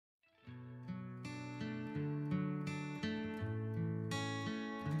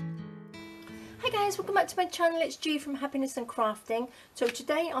Hi guys, welcome back to my channel. It's G from Happiness and Crafting. So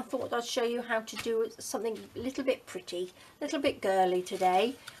today I thought I'd show you how to do something a little bit pretty, a little bit girly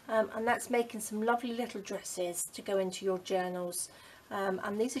today, and that's making some lovely little dresses to go into your journals.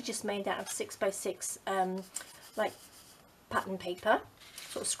 And these are just made out of 6x6 like pattern paper,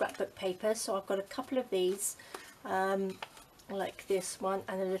 sort of scrapbook paper. So I've got a couple of these like this one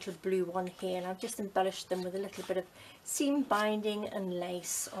and a little blue one here, and I've just embellished them with a little bit of seam binding and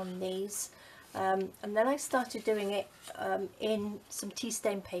lace on these. And then I started doing it in some tea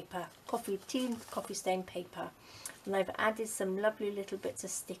stain paper, coffee stain paper, and I've added some lovely little bits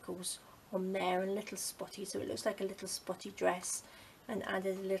of stickles on there and little spotty, so it looks like a little spotty dress, and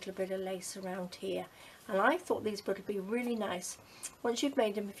added a little bit of lace around here. And I thought these would be really nice. Once you've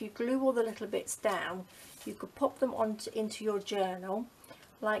made them, if you glue all the little bits down, you could pop them into your journal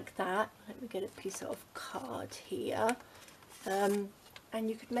like that. Let me get a piece of card here. And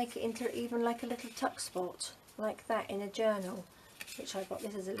you could make it into even like a little tuck spot like that in a journal, which I got.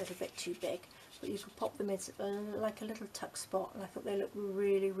 This is a little bit too big, but you could pop them into like a little tuck spot, and I thought they look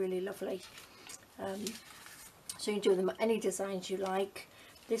really lovely. So you can do them any designs you like.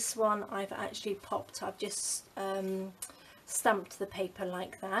 This one I've actually I've just stamped the paper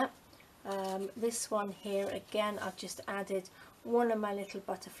like that. This one here again, I've just added one of my little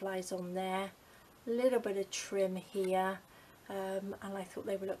butterflies on there, a little bit of trim here. And I thought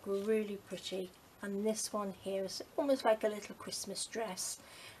they would look really pretty. And this one here is almost like a little Christmas dress,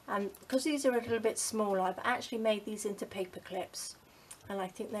 and because these are a little bit smaller, I've actually made these into paper clips, and I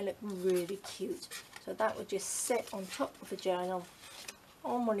think they look really cute. So that would just sit on top of a journal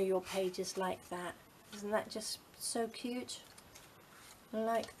on one of your pages like that. Isn't that just so cute?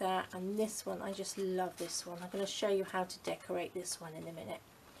 Like that. And this one, I just love this one. I'm going to show you how to decorate this one in a minute.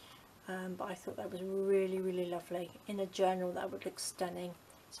 But I thought that was really lovely in a journal. That would look stunning,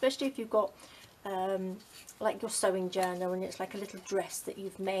 especially if you've got like your sewing journal and it's like a little dress that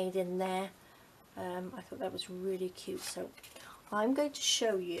you've made in there. I thought that was really cute. So I'm going to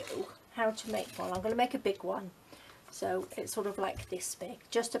show you how to make one. I'm going to make a big one, so it's sort of like this big,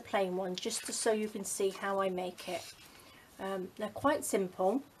 just a plain one, just so you can see how I make it. They're quite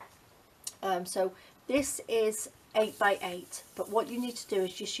simple. So this is 8 by 8, but what you need to do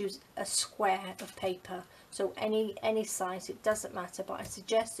is just use a square of paper, so any size, it doesn't matter, but I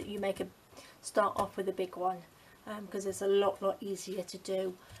suggest that you start off with a big one, because it's a lot easier to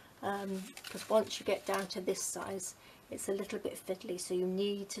do, because once you get down to this size it's a little bit fiddly, so you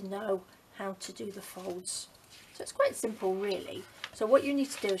need to know how to do the folds. So it's quite simple really. So what you need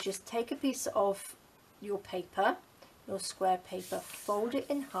to do is just take a piece of your paper, your square paper, fold it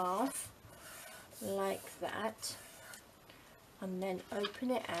in half like that, and then open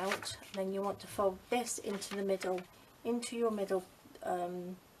it out. And then you want to fold this into the middle, into your middle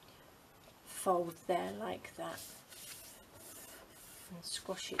fold there like that, and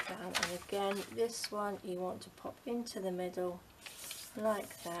squash it down. And again, this one you want to pop into the middle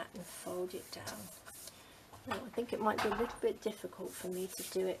like that and fold it down. Now I think it might be a little bit difficult for me to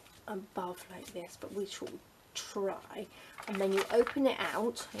do it above like this, but we shall try. And then you open it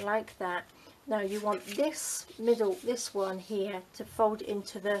out like that. Now you want this one here to fold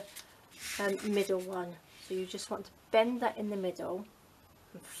into the middle one, so you just want to bend that in the middle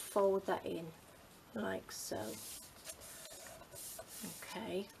and fold that in like so.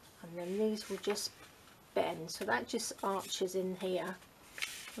 Okay, and then these will just bend, so that just arches in here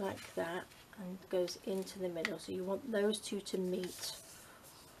like that and goes into the middle. So you want those two to meet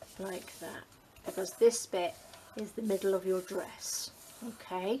like that, because this bit is the middle of your dress.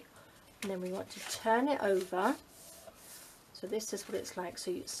 Okay, and then we want to turn it over, so this is what it's like, so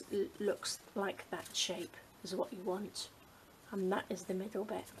it looks like that shape is what you want, and that is the middle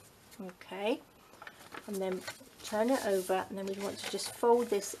bit. Okay, and then turn it over, and then we want to just fold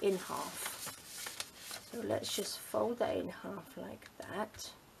this in half. So let's just fold that in half like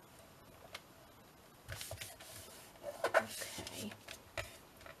that. Okay,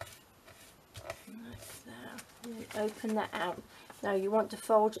 like that, and then open that out. Now you want to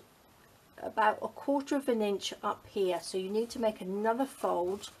fold about 1/4 of an inch up here, so you need to make another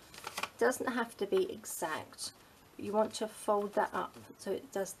fold. It doesn't have to be exact, but you want to fold that up so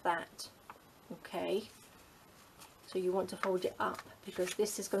it does that. Okay, so you want to fold it up because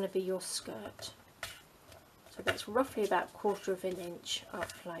this is going to be your skirt, so that's roughly about 1/4 of an inch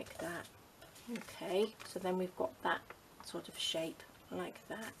up like that. Okay, so then we've got that sort of shape like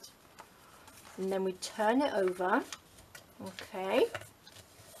that, and then we turn it over. Okay,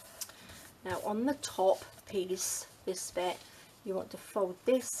 now on the top piece, this bit, you want to fold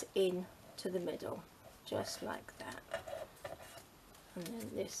this in to the middle, just like that. and then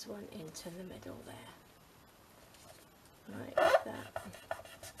this one into the middle there, like that,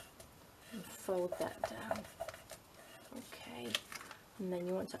 and fold that down. Okay, and then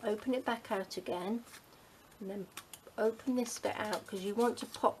you want to open it back out again, and then open this bit out, because you want to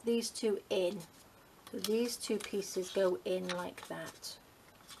pop these two in. So these two pieces go in like that,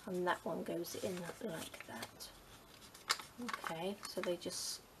 and that one goes in like that. Okay, so they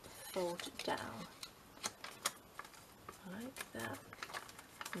just fold down like that,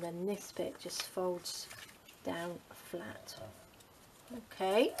 and then this bit just folds down flat.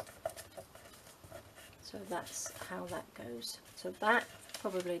 Okay, so that's how that goes. So that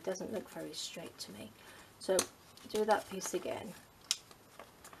probably doesn't look very straight to me, so do that piece again.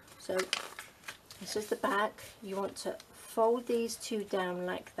 So this is the back. You want to fold these two down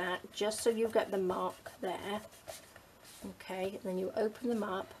like that, just so you get the mark there. Okay, and then you open them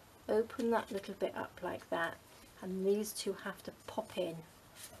up, open that little bit up like that, and these two have to pop in,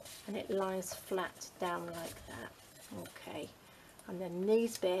 and it lies flat down like that. Okay, and then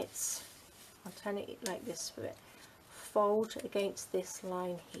these bits, I'll turn it like this for it, fold against this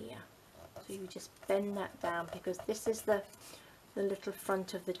line here. So you just bend that down, because this is the little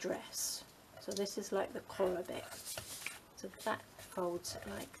front of the dress. So this is like the collar bit. So that folds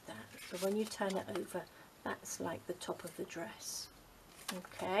like that. So when you turn it over, that's like the top of the dress.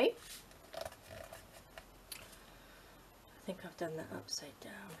 Okay. I think I've done that upside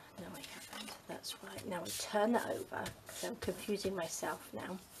down. No, I haven't. That's right. Now I turn that over. So I'm confusing myself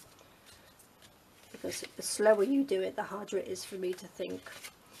now, because the slower you do it, the harder it is for me to think.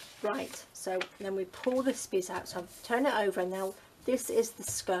 Right, so then we pull this piece out. So turn it over. Now this is the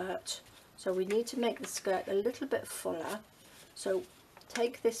skirt. So we need to make the skirt a little bit fuller. So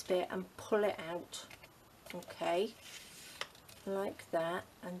take this bit and pull it out. Okay, like that.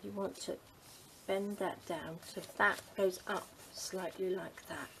 And you want to bend that down so that goes up slightly like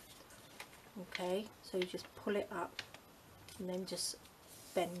that. Okay, so you just pull it up and then just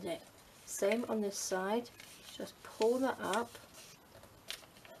bend it. Same on this side, just pull that up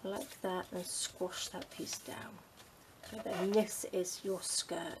like that and squash that piece down. So then this is your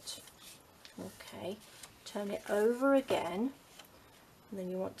skirt. Okay, turn it over again, and then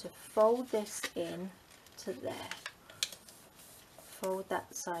you want to fold this in to there. Fold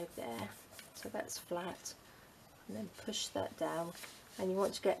that side there, so that's flat, and then push that down, and you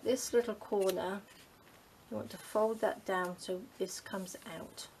want to get this little corner, you want to fold that down so this comes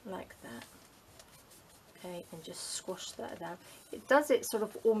out like that. Okay, and just squash that down. It does it sort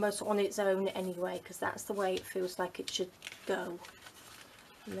of almost on its own anyway, because that's the way it feels like it should go.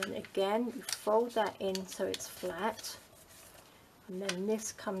 And then again you fold that in so it's flat, and then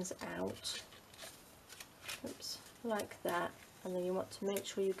this comes out, oops, like that, and then you want to make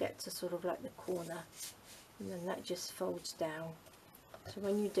sure you get to sort of like the corner, and then that just folds down. So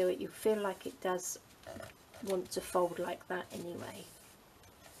when you do it, you feel like it does want to fold like that anyway.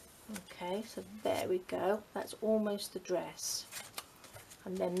 Okay, so there we go, that's almost the dress.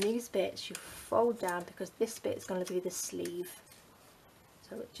 And then these bits you fold down, because this bit is going to be the sleeve.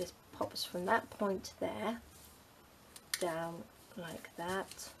 So it just pops from that point there down like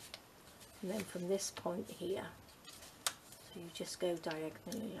that, and then from this point here, so you just go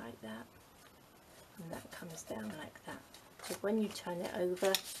diagonally like that, and that comes down like that. So when you turn it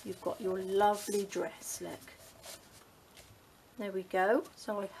over, you've got your lovely dress. Look, there we go.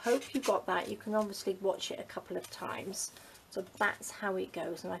 So I hope you got that. You can obviously watch it a couple of times. So that's how it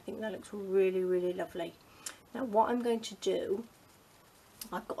goes, and I think that looks really, really lovely. Now what I'm going to do,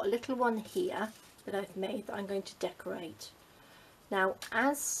 I've got a little one here that I've made that I'm going to decorate. Now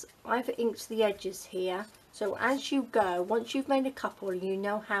as I've inked the edges here, so as you go, once you've made a couple, you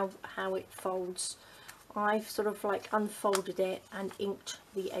know how it folds. I've sort of like unfolded it and inked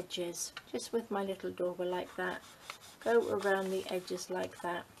the edges just with my little dauber like that. Go around the edges like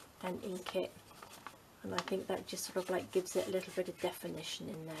that and ink it, and I think that just sort of like gives it a little bit of definition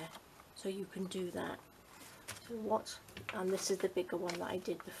in there, so you can do that. So what, and this is the bigger one that I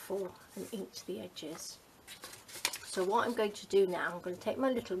did before and inked the edges. So what I'm going to do now, I'm going to take my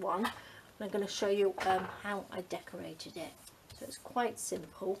little one and I'm going to show you how I decorated it. So it's quite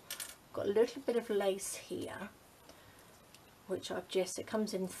simple. I've got a little bit of lace here, which I've just, it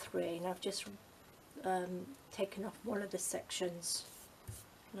comes in 3, and I've just taken off one of the sections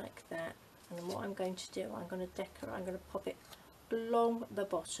like that. And then what I'm going to do, I'm going to decorate, I'm going to pop it along the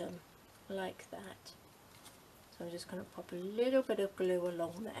bottom like that. So I'm just going to pop a little bit of glue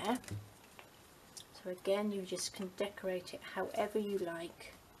along there. So again, you just can decorate it however you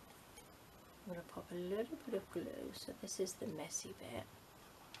like. I'm going to pop a little bit of glue, so this is the messy bit,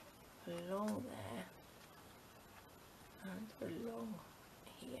 along there, and along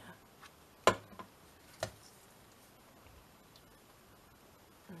here,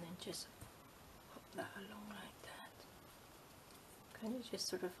 and then just pop that along like that. Can you just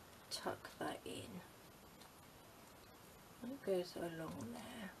sort of tuck that in? It goes along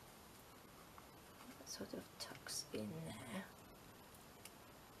there, that sort of tucks in there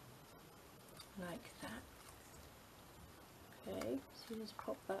like that. Okay, so just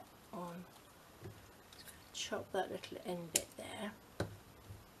pop that on. Just going to chop that little end bit there.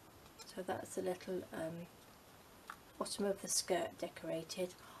 So that's the little bottom of the skirt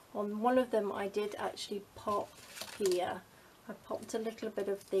decorated. On one of them I did actually pop here, I popped a little bit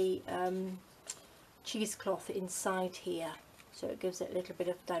of the cheesecloth inside here, so it gives it a little bit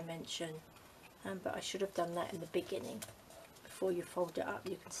of dimension, but I should have done that in the beginning. Before you fold it up,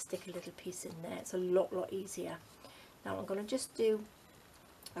 you can stick a little piece in there. It's a lot easier. Now I'm going to just do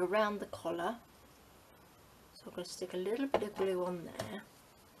around the collar, so I'm going to stick a little bit of glue on there,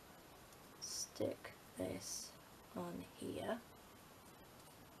 stick this on here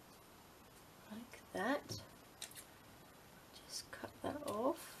like that, just cut that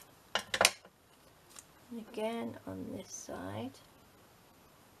off, and again on this side,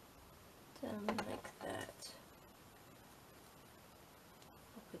 down like that,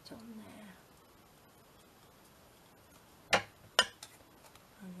 pop it on there,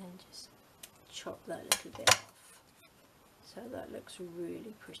 and then just chop that little bit off. So that looks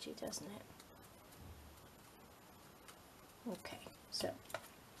really pretty, doesn't it? Okay, so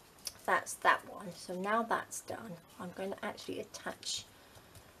that's that one. So now that's done, I'm going to actually attach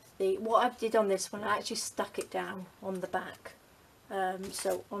the, what I did on this one, I actually stuck it down on the back.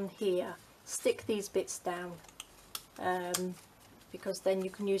 So on here, stick these bits down, because then you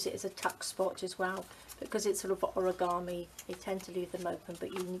can use it as a tuck spot as well. Because it's sort of origami, they tend to leave them open, but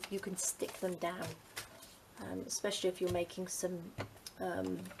you can stick them down, especially if you're making some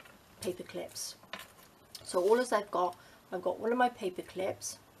paper clips. So all as I've got one of my paper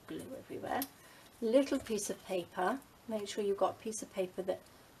clips, glue everywhere, little piece of paper. Make sure you've got a piece of paper that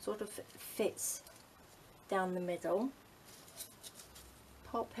sort of fits down the middle.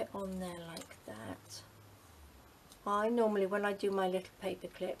 Pop it on there like that. I normally, when I do my little paper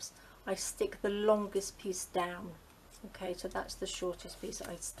clips, I stick the longest piece down. Okay, so that's the shortest piece.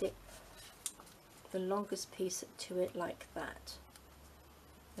 I stick the longest piece to it like that.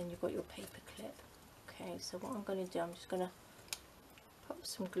 Then you've got your paper clip. Okay, so what I'm going to do, I'm just going to pop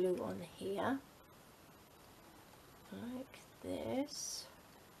some glue on here, like this.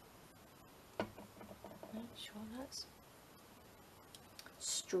 Make sure that's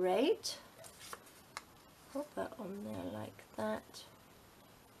straight. Pop that on there like that.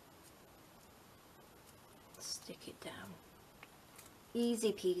 Stick it down.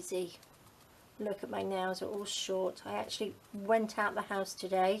 Easy peasy. Look at my nails, they're all short. I actually went out the house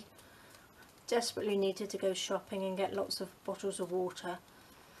today. Desperately needed to go shopping and get lots of bottles of water,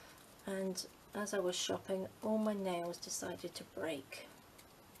 and as I was shopping, all my nails decided to break.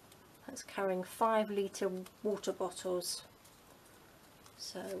 That's carrying 5-litre water bottles,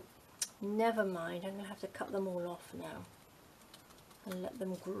 so never mind, I'm going to have to cut them all off now and let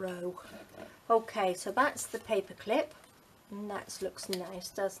them grow. Okay, so that's the paper clip, and that looks nice,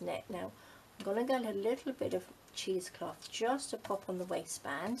 doesn't it? Now I'm going to get a little bit of cheesecloth just to pop on the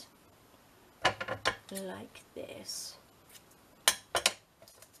waistband, like this.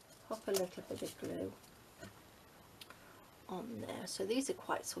 Pop a little bit of glue on there. So these are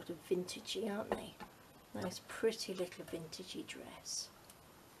quite sort of vintagey, aren't they? Nice pretty little vintagey dress.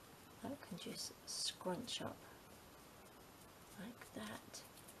 That can just scrunch up like that.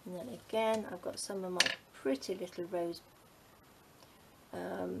 And then again, I've got some of my pretty little rose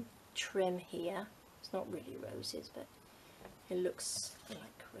trim here. It's not really roses, but it looks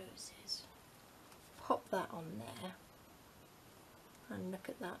like roses. Pop that on there, and look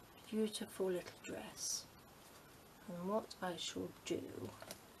at that beautiful little dress. And what I shall do,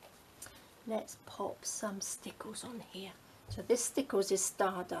 let's pop some stickles on here. So this stickles is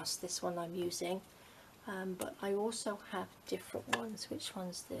Stardust, this one I'm using, but I also have different ones. Which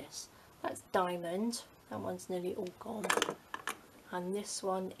one's this? That's Diamond, that one's nearly all gone, and this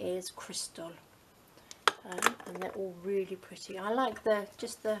one is Crystal, and they're all really pretty. I like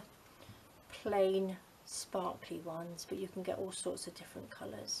just the plain sparkly ones, but you can get all sorts of different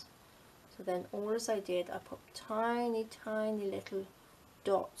colours. So then all as I did, I put tiny little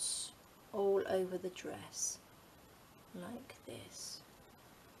dots all over the dress like this,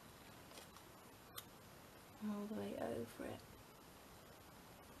 all the way over it,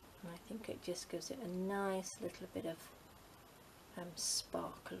 and I think it just gives it a nice little bit of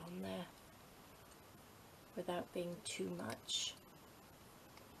sparkle on there. without being too much.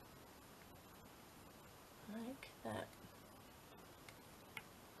 Like that.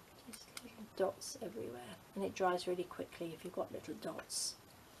 Just little dots everywhere, and it dries really quickly if you've got little dots.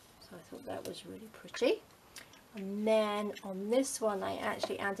 So I thought that was really pretty. And then on this one I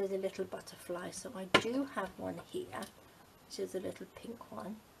actually added a little butterfly, so I do have one here, which is a little pink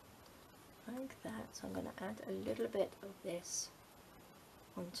one, like that. So I'm going to add a little bit of this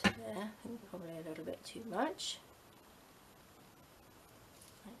onto there, I think probably a little bit too much,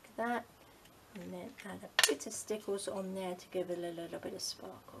 like that, and then add a bit of stickles on there to give it a little bit of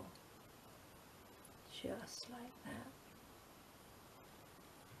sparkle, just like that.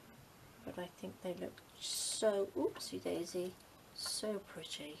 But I think they look so, oopsie daisy, so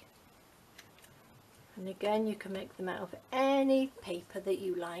pretty. And again, you can make them out of any paper that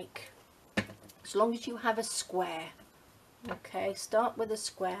you like, as long as you have a square. Okay, start with a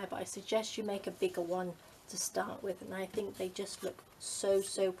square, but I suggest you make a bigger one to start with, and I think they just look so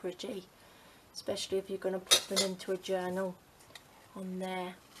pretty, especially if you're going to put them into a journal on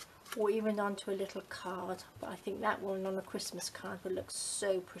there, or even onto a little card. But I think that one on a Christmas card would look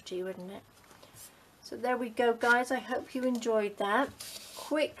so pretty, wouldn't it? So there we go, guys. I hope you enjoyed that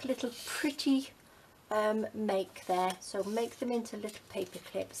quick little pretty make there. So make them into little paper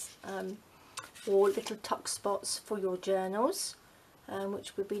clips, or little tuck spots for your journals,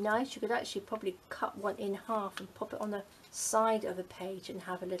 which would be nice. You could actually probably cut one in half and pop it on the side of a page and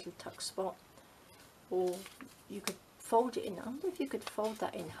have a little tuck spot, or you could fold it in. I wonder if you could fold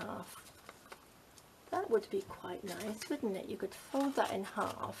that in half. That would be quite nice, wouldn't it? You could fold that in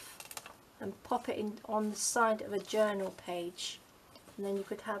half and pop it in on the side of a journal page, and then you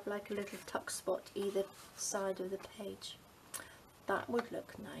could have like a little tuck spot either side of the page. That would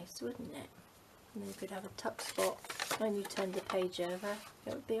look nice, wouldn't it? And then you could have a tuck spot when you turn the page over.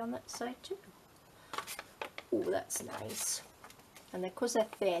 It would be on that side too. Oh, that's nice. And because they're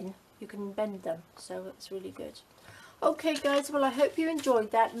thin, you can bend them, so it's really good. Okay, guys, well, I hope you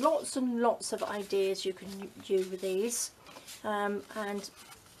enjoyed that. Lots and lots of ideas you can do with these, and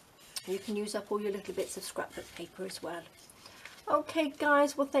you can use up all your little bits of scrapbook paper as well. Okay,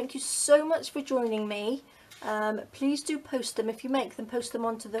 guys, well, thank you so much for joining me. Please do post them. If you make them, post them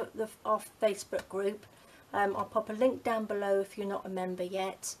onto our Facebook group. I'll pop a link down below if you're not a member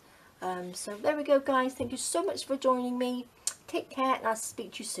yet. So there we go, guys. Thank you so much for joining me. Take care, and I'll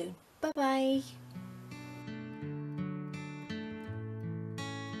speak to you soon. Bye bye.